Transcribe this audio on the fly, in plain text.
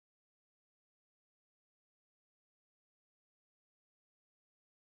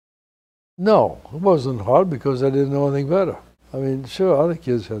No, it wasn't hard because I didn't know anything better. I mean, sure, other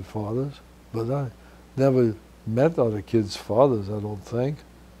kids had fathers, but I never met other kids' fathers, I don't think.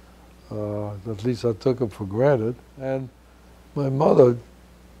 At least I took them for granted. And my mother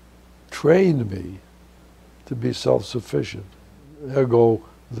trained me to be self-sufficient. Ergo,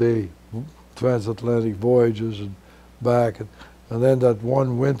 the transatlantic voyages and back. And then that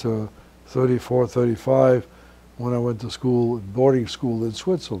one winter, 34, 35, when I went to school, boarding school in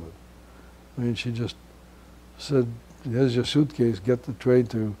Switzerland. I mean, she just said, here's your suitcase, get the train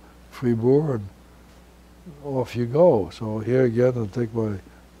to Fribourg, and off you go. So here again, I take my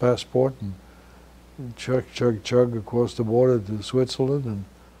passport and chug across the border to Switzerland.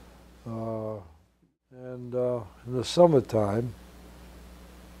 And in the summertime,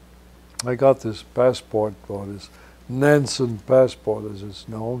 I got this passport, or this Nansen passport as it's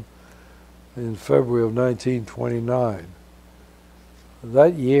known, in February of 1929.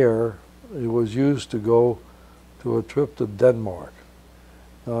 That year, it was used to go to a trip to Denmark.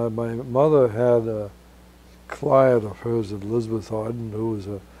 My mother had a client of hers, Elizabeth Arden, who was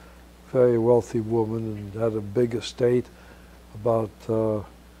a very wealthy woman and had a big estate about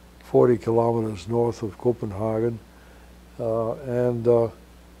 40 kilometers north of Copenhagen.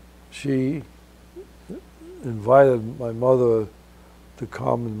 She invited my mother to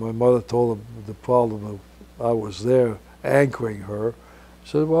come, and my mother told her the problem of I was there anchoring her.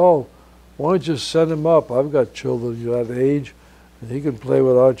 She said, well, why don't you send him up? I've got children that age, and he can play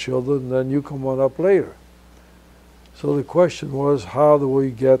with our children, and then you come on up later. So the question was, how do we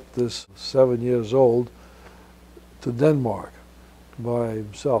get this 7 years old to Denmark by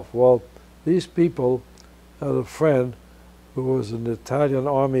himself? Well, these people had a friend who was an Italian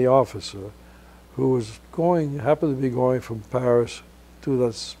army officer who was happened to be going from Paris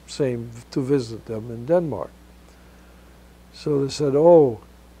to to visit them in Denmark. So they said, oh,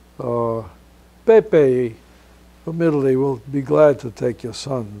 Pepe from Italy will be glad to take your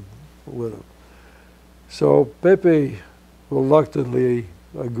son with him. So Pepe reluctantly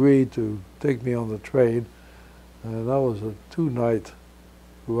agreed to take me on the train, and that was a 2-night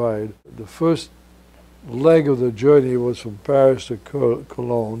ride. The first leg of the journey was from Paris to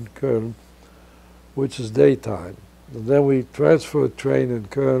Köln, which is daytime. And then we transferred train in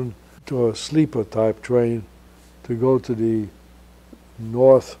Köln to a sleeper type train to go to the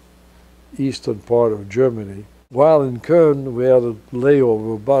northeastern part of Germany. While in Köln, we had a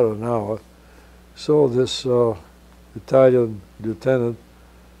layover about an hour. So this Italian lieutenant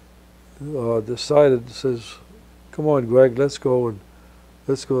says, come on, Greg, let's go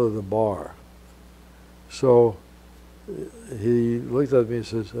to the bar. So he looked at me and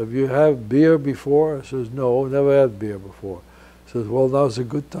says, have you had beer before? I says, no, never had beer before. He says, well, now's a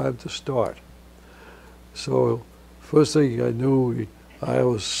good time to start. So first thing I knew, I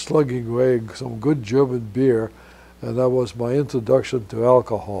was slugging away some good German beer, and that was my introduction to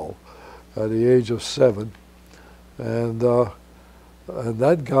alcohol at the age of 7. And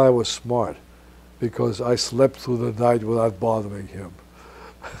that guy was smart, because I slept through the night without bothering him.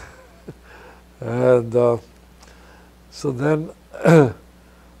 And so then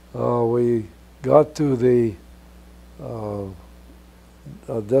we got to the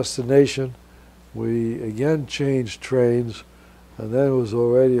destination. We again changed trains, and then it was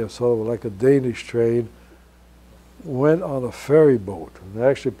already a sort of like a Danish train. Went on a ferry boat, and they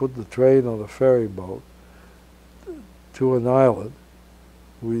actually put the train on a ferry boat to an island.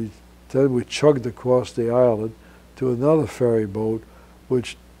 Then we chugged across the island to another ferry boat,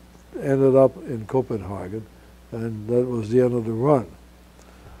 which ended up in Copenhagen, and that was the end of the run.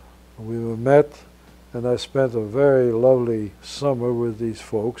 We were met, and I spent a very lovely summer with these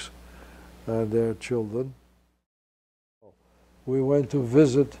folks and their children. We went to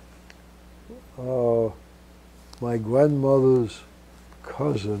visit my grandmother's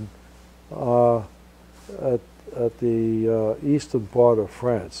cousin at the eastern part of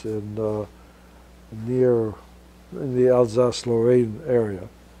France, in the Alsace-Lorraine area.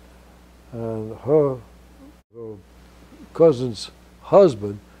 And her cousin's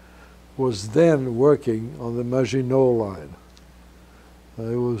husband was then working on the Maginot Line.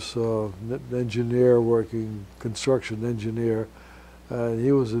 He was an engineer working, construction engineer, and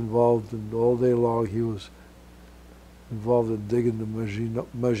he was involved in, all day long, he was involved in digging the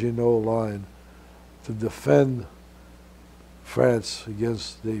Maginot Line to defend France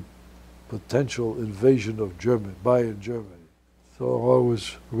against the potential invasion of Germany. So I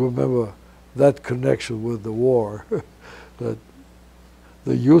always remember that connection with the war, that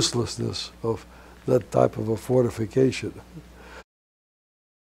the uselessness of that type of a fortification.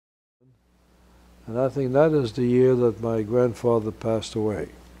 And I think that is the year that my grandfather passed away.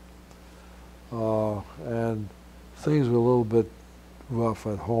 and things were a little bit rough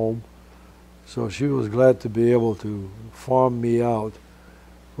at home. So she was glad to be able to farm me out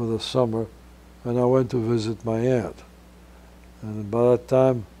for the summer, and I went to visit my aunt. And by that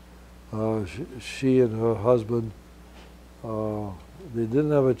time, she and her husband, they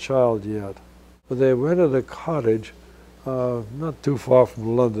didn't have a child yet, but they rented a cottage not too far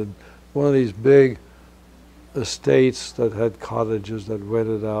from London, one of these big estates that had cottages that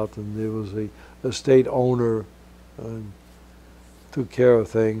rented out, and there was a estate owner and took care of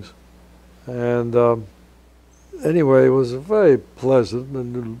things. And anyway, it was a very pleasant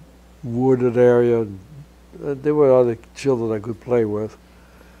and wooded area. There were other children I could play with.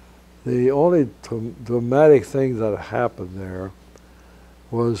 The only dramatic thing that happened there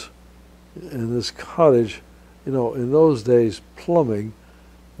was in this cottage, you know, in those days, plumbing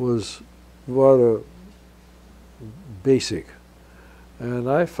was rather basic. And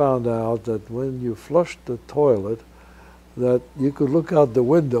I found out that when you flushed the toilet, that you could look out the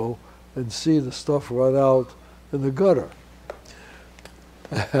window and see the stuff run out in the gutter.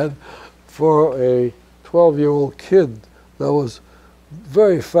 And for a 12-year-old kid, that was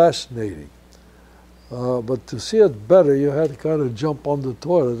very fascinating. But to see it better, you had to kind of jump on the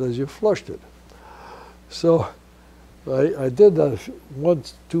toilet as you flushed it. So I did that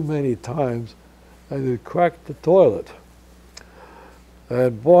once too many times, and it cracked the toilet.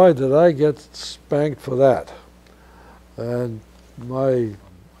 And boy, did I get spanked for that. And my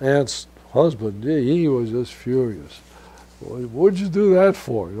aunt's husband, he was just furious. What'd you do that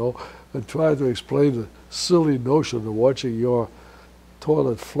for, you know? And tried to explain the silly notion of watching your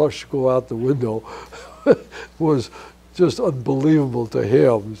toilet flush go out the window was just unbelievable to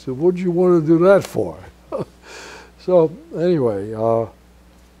him. He said, what'd you want to do that for? So anyway,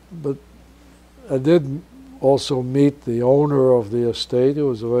 but I did also meet the owner of the estate, who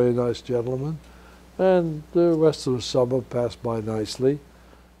was a very nice gentleman, and the rest of the summer passed by nicely.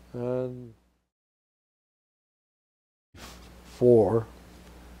 And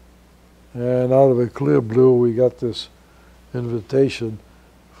and out of a clear blue, we got this invitation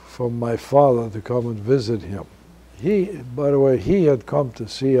from my father to come and visit him. By the way, he had come to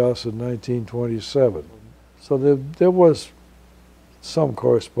see us in 1927. So there was some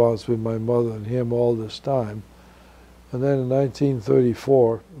correspondence with my mother and him all this time. And then in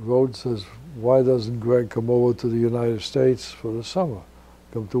 1934, Rhodes says, why doesn't Greg come over to the United States for the summer?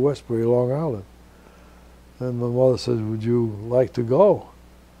 Come to Westbury, Long Island. And my mother says, would you like to go?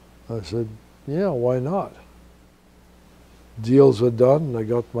 I said, yeah, why not? Deals were done. I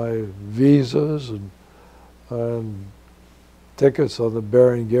got my visas and tickets on the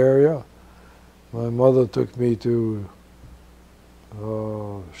Berengaria. My mother took me to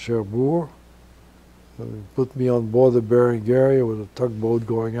Cherbourg, and put me on board the Berengaria with a tugboat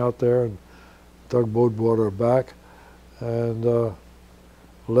going out there, and the tugboat brought her back, and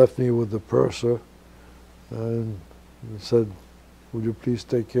left me with the purser, and said, would you please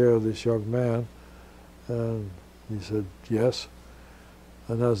take care of this young man? And he said, yes.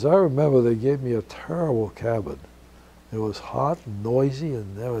 And as I remember, they gave me a terrible cabin. It was hot and noisy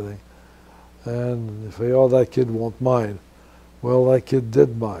and everything. And they say, oh, that kid won't mind. Well, that kid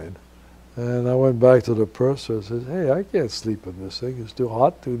did mind. And I went back to the purser and said, hey, I can't sleep in this thing. It's too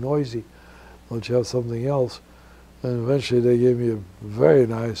hot, too noisy. Don't you have something else? And eventually they gave me a very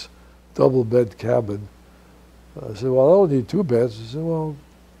nice double bed cabin. I said, well, I don't need two beds. He said, well,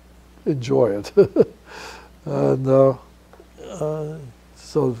 enjoy it. And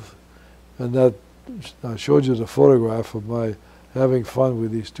and that, I showed you the photograph of my having fun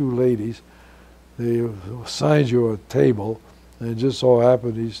with these two ladies. They assigned you a table, and it just so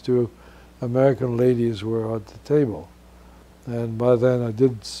happened these two American ladies were at the table. And by then I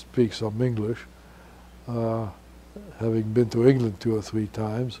did speak some English, having been to England 2 or 3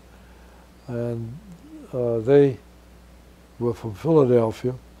 times. And they were from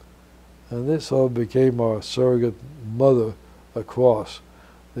Philadelphia, and they sort of became our surrogate mother across.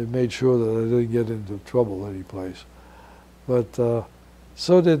 They made sure that I didn't get into trouble anyplace. But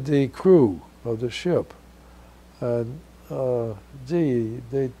so did the crew of the ship. And gee,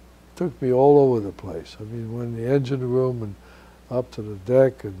 they took me all over the place. I mean, when the engine room and up to the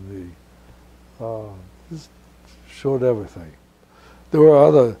deck, and just showed everything. There were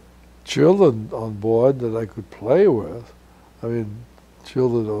other children on board that I could play with. I mean,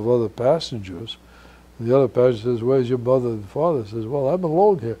 children of other passengers. And the other passenger says, where's your mother and father? Says, well, I'm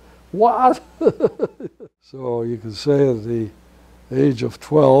alone here. What? So you can say at the age of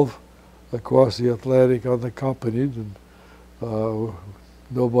 12, across the Atlantic unaccompanied, and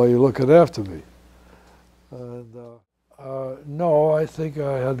nobody looking after me. And no, I think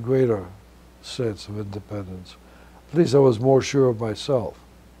I had greater sense of independence. At least I was more sure of myself.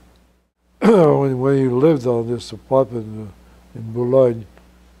 when you lived on this apartment in Boulogne,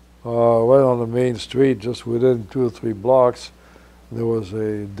 right on the main street, just within 2 or 3 blocks, there was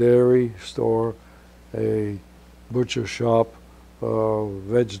a dairy store, a butcher shop,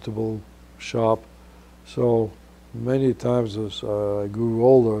 vegetable shop. So many times as I grew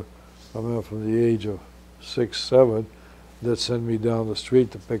older, I remember from the age of 6, 7, they'd send me down the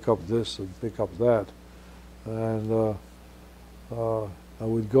street to pick up this and pick up that. And I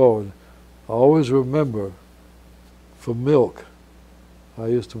would go. And I always remember, for milk, I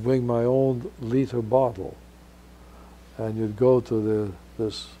used to bring my own liter bottle. And you'd go to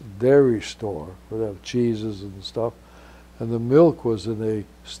this dairy store where they have cheeses and stuff, and the milk was in a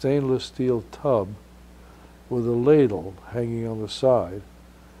stainless steel tub with a ladle hanging on the side.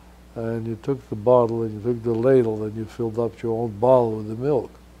 And you took the bottle and you took the ladle and you filled up your own bottle with the milk.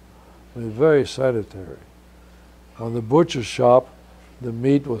 I mean, very sanitary. On the butcher shop, the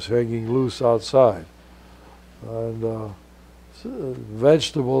meat was hanging loose outside. And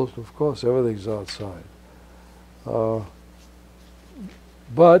vegetables, of course, everything's outside.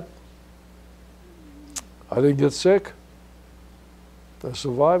 But I didn't get sick. I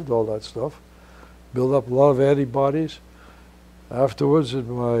survived all that stuff. Built up a lot of antibodies. Afterwards, in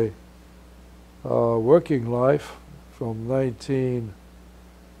my working life, from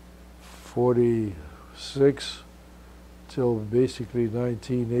 1946 till basically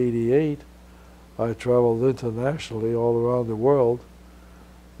 1988, I traveled internationally all around the world,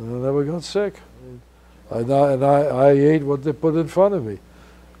 and I never got sick. And I ate what they put in front of me.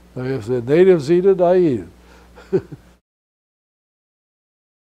 And if the natives eat it, I eat it.